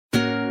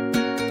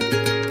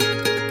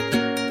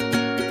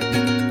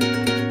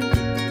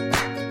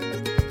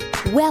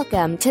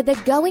Welcome to the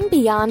Going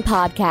Beyond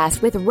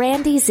podcast with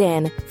Randy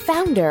Zinn,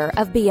 founder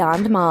of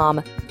Beyond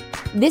Mom.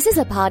 This is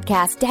a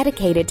podcast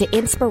dedicated to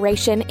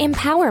inspiration,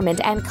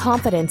 empowerment, and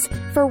confidence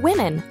for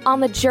women on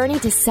the journey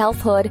to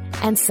selfhood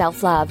and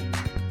self-love.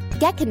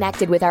 Get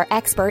connected with our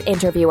expert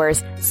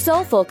interviewers,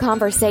 soulful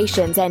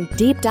conversations, and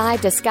deep dive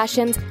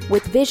discussions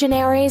with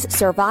visionaries,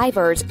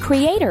 survivors,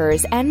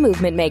 creators, and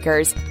movement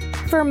makers.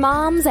 For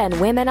moms and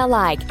women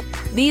alike,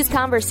 these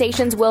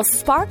conversations will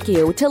spark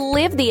you to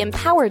live the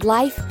empowered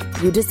life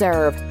you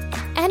deserve.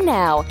 And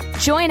now,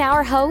 join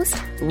our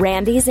host,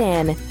 Randy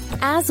Zinn,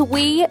 as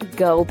we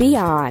go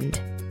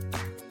beyond.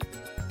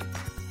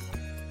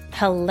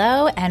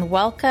 Hello and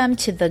welcome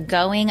to the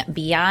Going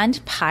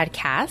Beyond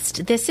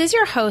podcast. This is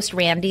your host,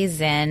 Randy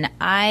Zinn.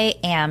 I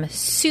am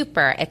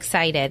super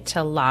excited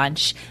to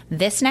launch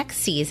this next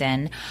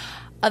season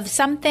of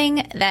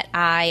something that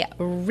I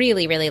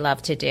really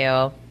love to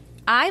do.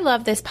 I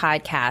love this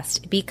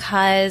podcast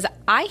because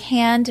I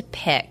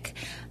handpick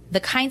the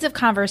kinds of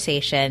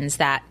conversations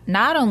that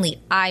not only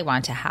I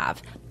want to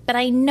have, but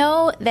I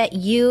know that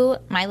you,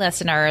 my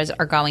listeners,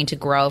 are going to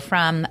grow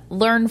from,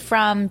 learn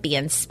from, be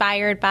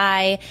inspired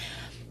by,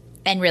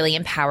 and really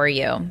empower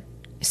you.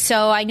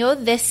 So I know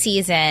this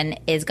season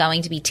is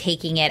going to be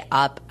taking it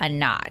up a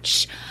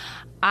notch.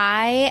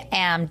 I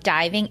am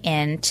diving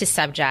into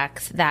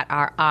subjects that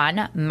are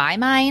on my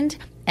mind,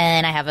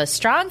 and I have a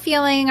strong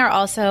feeling are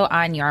also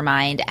on your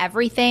mind.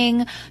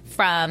 Everything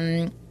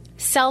from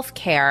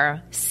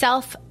self-care,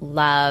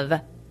 self-love,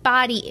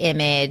 body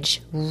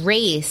image,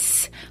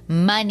 race,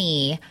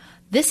 money.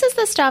 This is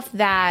the stuff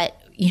that,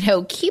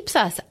 keeps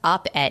us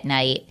up at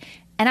night.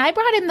 And I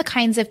brought in the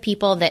kinds of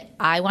people that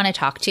I want to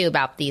talk to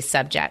about these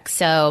subjects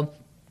so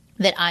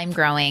that I'm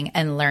growing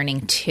and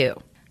learning too.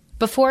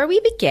 Before we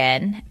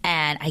begin,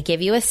 and I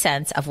give you a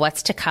sense of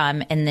what's to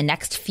come in the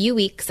next few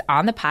weeks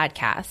on the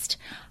podcast,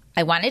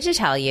 I wanted to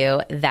tell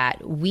you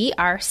that we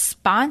are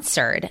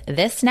sponsored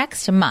this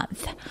next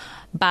month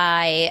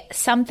by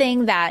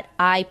something that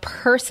I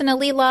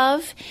personally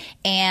love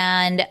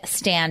and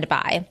stand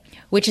by,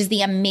 which is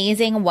the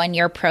amazing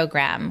one-year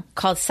program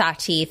called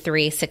Sati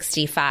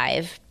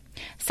 365.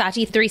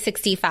 Sati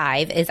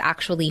 365 is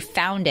actually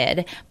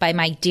founded by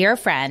my dear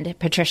friend,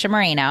 Patricia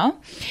Moreno.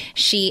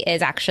 She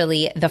is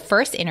actually the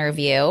first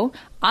interview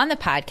on the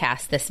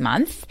podcast this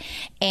month.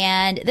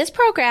 And this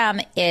program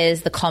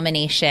is the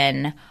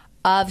culmination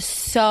of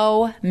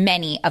so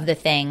many of the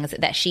things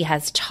that she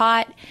has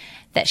taught,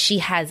 that she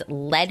has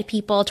led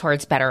people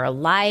towards better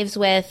lives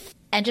with,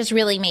 and just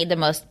really made the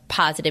most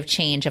positive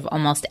change of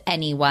almost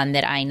anyone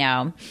that I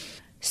know.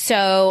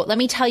 So let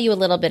me tell you a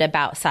little bit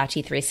about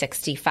Sati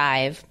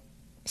 365.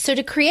 So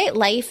to create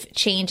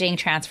life-changing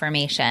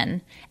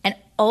transformation and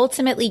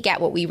ultimately get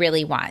what we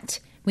really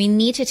want, we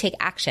need to take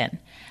action.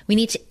 We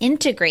need to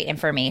integrate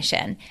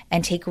information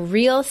and take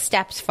real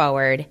steps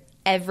forward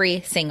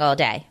every single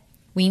day.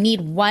 We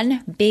need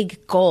one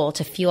big goal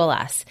to fuel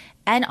us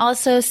and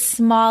also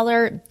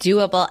smaller,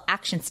 doable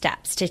action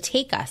steps to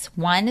take us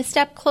one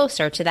step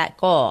closer to that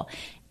goal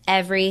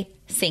every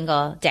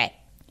single day.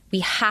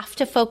 We have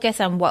to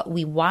focus on what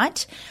we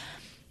want,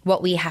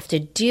 what we have to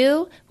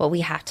do, what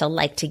we have to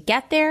like to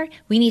get there.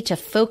 We need to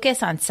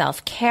focus on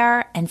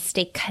self-care and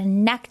stay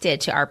connected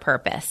to our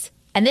purpose.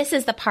 And this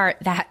is the part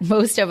that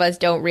most of us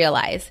don't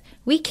realize.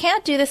 We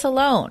can't do this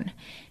alone.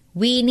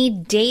 We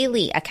need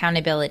daily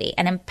accountability,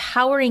 an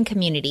empowering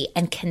community,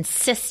 and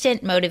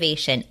consistent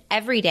motivation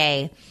every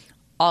day,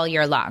 all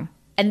year long.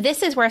 And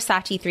this is where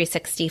Sati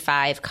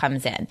 365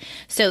 comes in.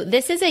 So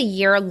this is a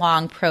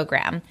year-long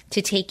program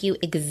to take you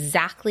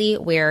exactly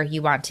where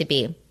you want to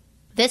be.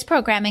 This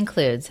program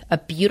includes a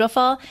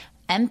beautiful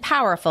and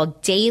powerful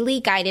daily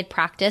guided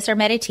practice or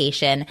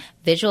meditation,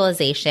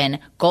 visualization,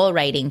 goal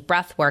writing,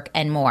 breath work,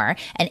 and more.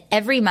 And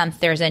every month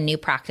there's a new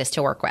practice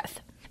to work with.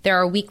 There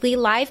are weekly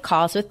live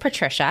calls with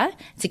Patricia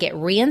to get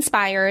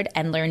re-inspired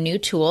and learn new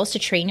tools to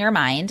train your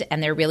mind.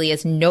 And there really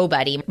is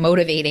nobody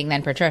motivating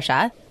than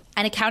Patricia.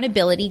 An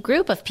accountability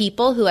group of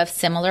people who have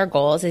similar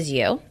goals as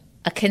you.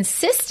 A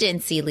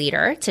consistency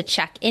leader to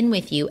check in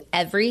with you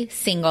every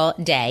single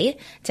day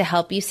to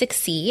help you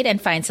succeed and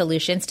find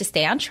solutions to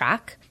stay on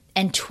track.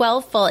 And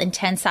 12 full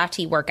intense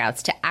Sati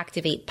workouts to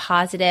activate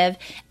positive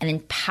and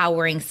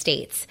empowering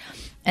states.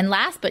 And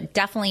last but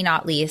definitely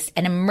not least,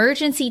 an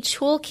emergency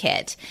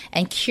toolkit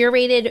and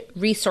curated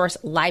resource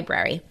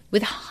library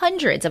with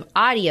hundreds of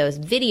audios,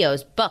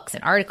 videos, books,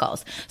 and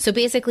articles. So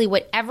basically,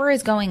 whatever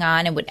is going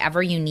on and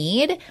whatever you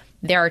need,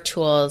 there are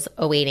tools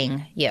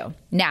awaiting you.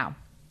 Now,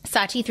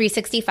 Sati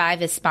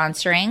 365 is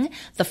sponsoring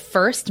the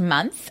first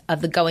month of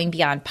the Going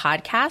Beyond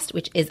podcast,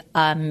 which is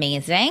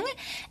amazing.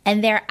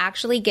 And they're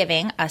actually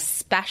giving a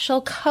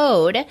special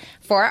code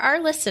for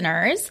our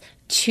listeners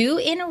to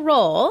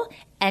enroll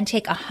and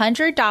take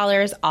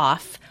 $100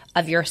 off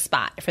of your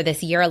spot for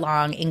this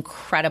year-long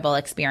incredible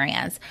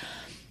experience.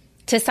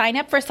 To sign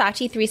up for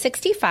Sati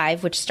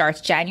 365, which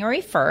starts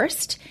January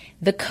 1st,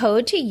 the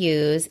code to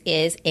use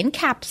is in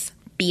caps,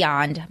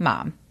 Beyond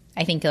Mom.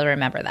 I think you'll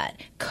remember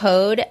that.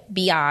 Code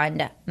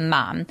Beyond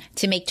Mom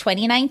to make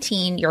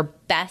 2019 your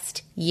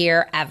best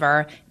year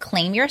ever.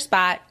 Claim your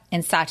spot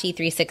in Saati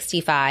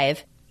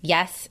 365.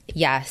 Yes,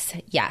 yes,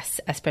 yes,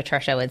 as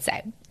Patricia would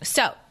say.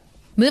 So,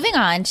 moving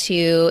on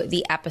to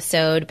the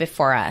episode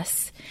before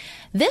us.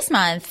 This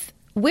month,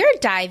 we're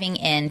diving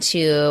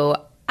into,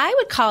 I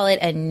would call it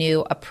a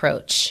new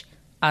approach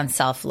on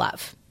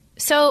self-love.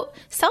 So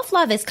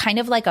self-love is kind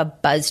of like a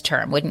buzz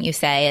term, wouldn't you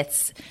say?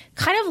 It's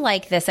kind of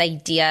like this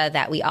idea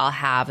that we all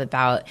have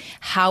about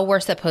how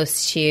we're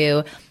supposed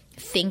to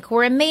think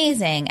we're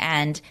amazing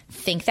and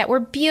think that we're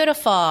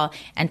beautiful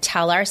and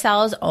tell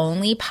ourselves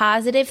only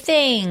positive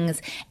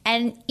things.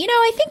 And,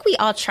 I think we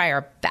all try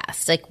our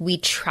best. Like, we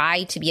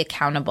try to be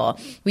accountable.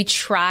 We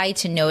try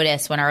to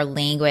notice when our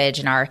language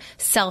and our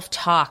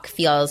self-talk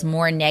feels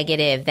more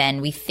negative than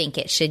we think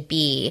it should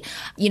be.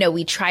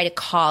 We try to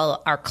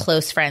call our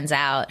close friends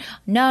out.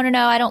 No,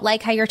 I don't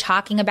like how you're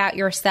talking about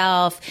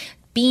yourself.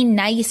 Be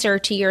nicer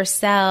to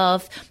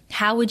yourself.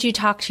 How would you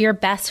talk to your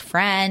best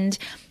friend?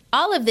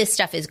 All of this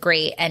stuff is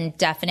great and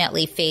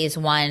definitely phase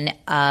one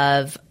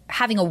of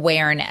having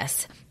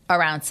awareness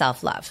around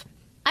self-love.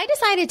 I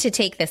decided to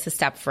take this a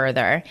step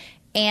further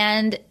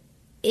and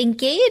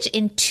engage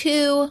in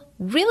two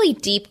really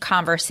deep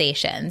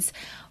conversations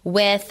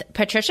with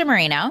Patricia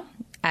Moreno,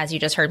 as you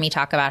just heard me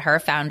talk about her,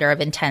 founder of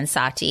Intense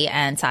Saati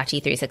and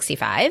Saati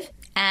 365.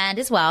 And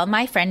as well,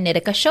 my friend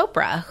Nitika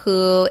Chopra,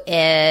 who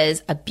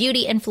is a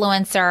beauty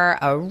influencer,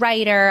 a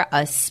writer,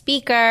 a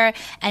speaker,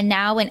 and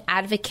now an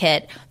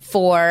advocate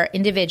for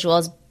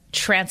individuals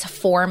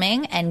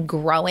transforming and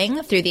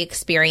growing through the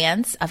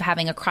experience of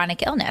having a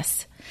chronic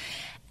illness.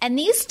 And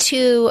these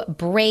two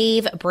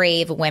brave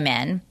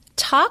women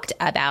talked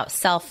about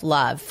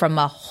self-love from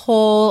a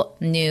whole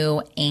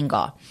new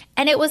angle.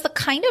 And it was the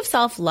kind of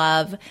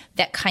self-love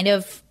that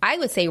I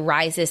would say,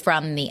 rises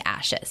from the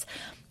ashes.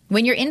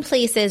 When you're in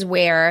places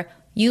where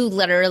you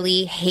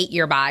literally hate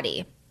your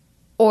body,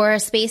 or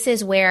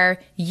spaces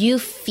where you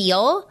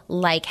feel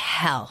like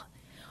hell,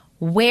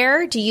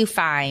 where do you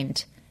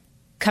find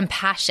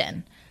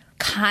compassion,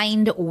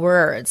 kind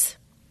words,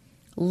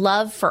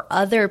 love for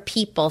other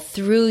people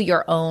through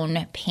your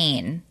own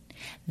pain?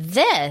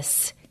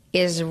 This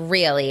is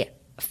really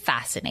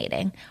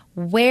fascinating.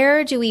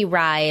 Where do we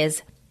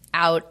rise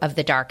out of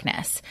the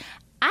darkness?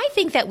 I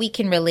think that we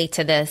can relate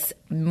to this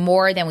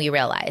more than we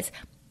realize.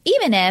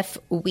 Even if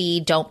we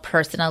don't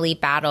personally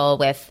battle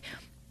with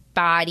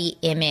body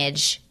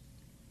image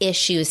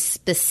issues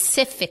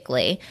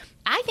specifically,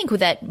 I think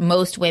that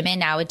most women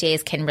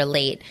nowadays can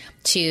relate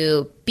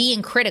to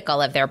being critical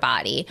of their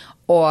body,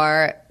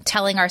 or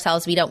telling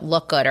ourselves we don't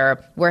look good,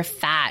 or we're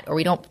fat, or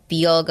we don't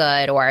feel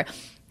good, or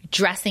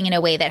dressing in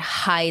a way that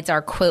hides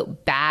our,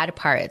 quote, bad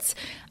parts.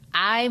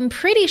 I'm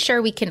pretty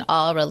sure we can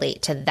all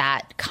relate to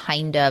that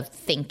kind of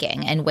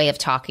thinking and way of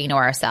talking to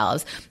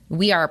ourselves.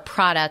 We are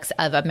products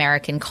of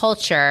American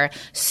culture,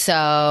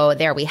 so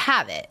there we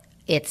have it.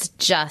 It's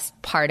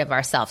just part of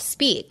our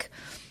self-speak.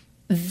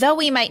 Though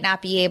we might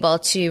not be able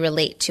to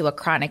relate to a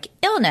chronic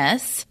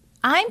illness,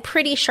 I'm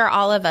pretty sure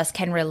all of us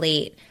can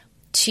relate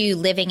to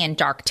living in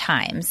dark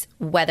times,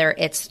 whether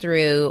it's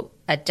through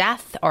a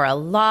death or a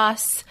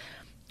loss,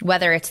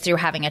 whether it's through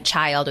having a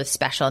child with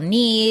special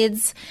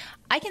needs.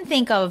 I can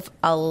think of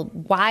a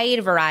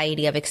wide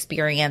variety of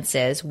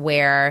experiences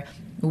where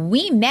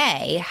we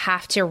may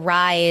have to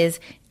rise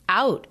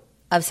out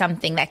of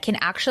something that can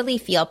actually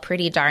feel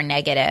pretty darn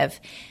negative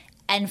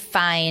and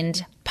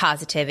find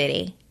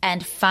positivity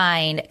and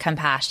find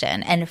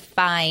compassion and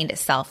find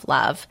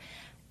self-love.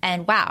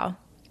 And wow,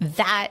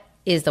 that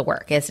is the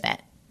work, isn't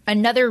it?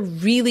 Another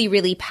really,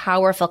 really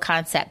powerful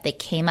concept that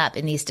came up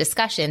in these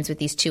discussions with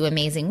these two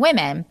amazing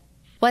women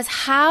was,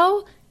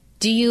 how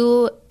do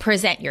you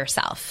present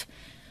yourself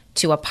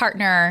to a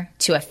partner,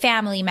 to a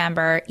family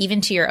member, even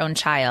to your own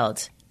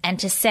child, and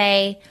to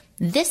say,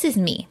 this is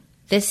me.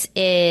 This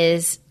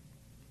is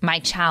my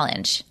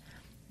challenge.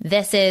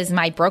 This is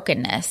my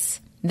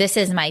brokenness. This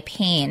is my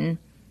pain.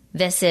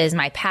 This is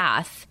my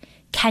path.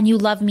 Can you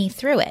love me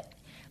through it?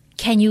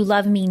 Can you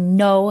love me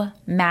no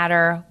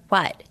matter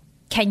what?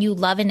 Can you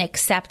love and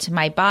accept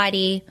my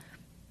body,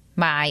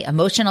 my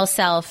emotional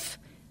self,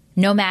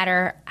 no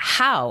matter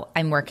how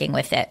I'm working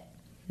with it?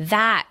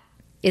 That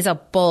is a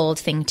bold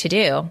thing to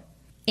do.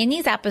 In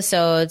these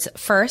episodes,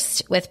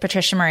 first with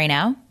Patricia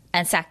Moreno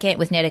and second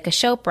with Nitika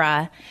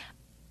Chopra,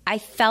 I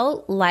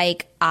felt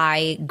like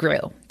I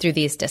grew through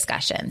these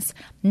discussions,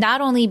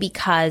 not only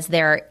because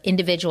their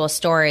individual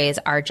stories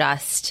are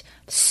just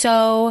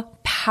so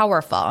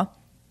powerful,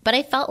 but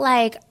I felt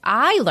like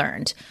I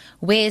learned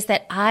ways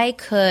that I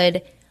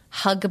could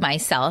hug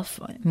myself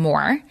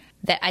more,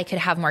 that I could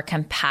have more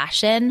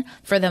compassion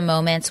for the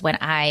moments when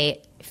I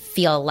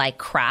feel like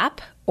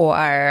crap,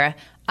 or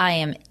I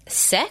am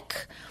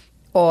sick,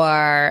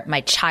 or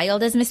my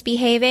child is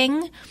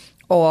misbehaving,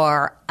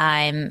 or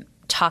I'm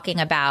talking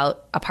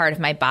about a part of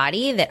my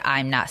body that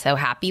I'm not so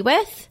happy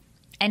with,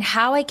 and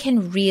how I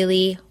can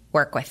really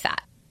work with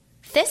that.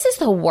 This is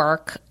the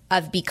work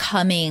of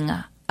becoming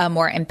a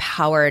more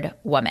empowered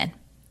woman.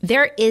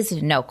 There is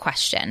no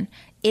question.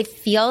 It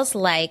feels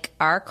like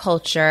our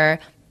culture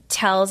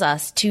tells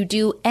us to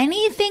do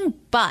anything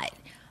but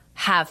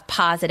have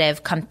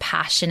positive,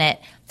 compassionate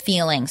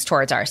feelings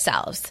towards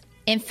ourselves.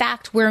 In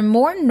fact, we're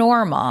more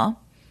normal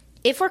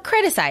if we're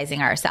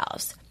criticizing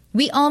ourselves.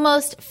 We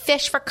almost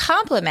fish for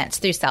compliments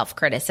through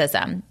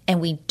self-criticism,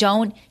 and we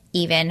don't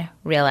even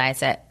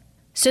realize it.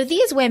 So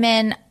these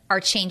women are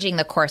changing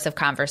the course of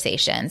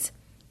conversations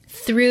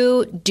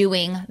through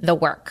doing the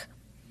work,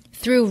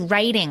 through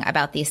writing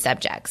about these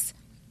subjects,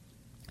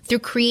 through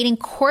creating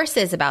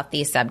courses about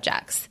these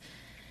subjects,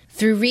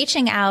 through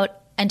reaching out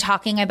and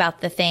talking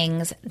about the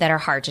things that are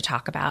hard to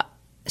talk about.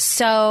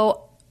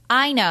 So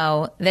I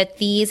know that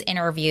these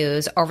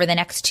interviews over the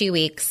next 2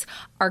 weeks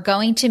are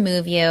going to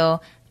move you,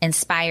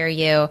 inspire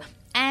you,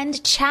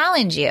 and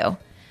challenge you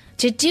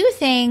to do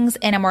things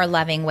in a more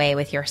loving way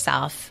with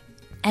yourself.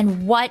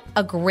 And what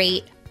a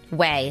great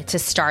way to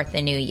start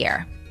the new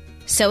year.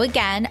 So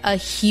again, a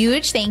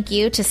huge thank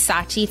you to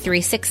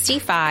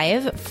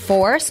Saati365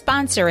 for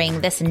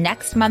sponsoring this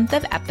next month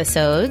of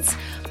episodes.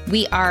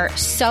 We are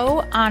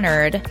so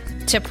honored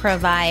to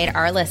provide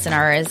our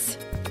listeners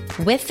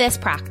with this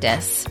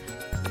practice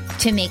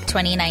to make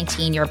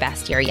 2019 your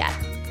best year yet.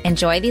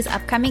 Enjoy these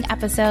upcoming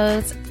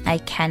episodes. I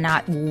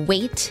cannot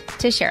wait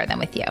to share them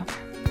with you.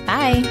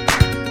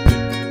 Bye.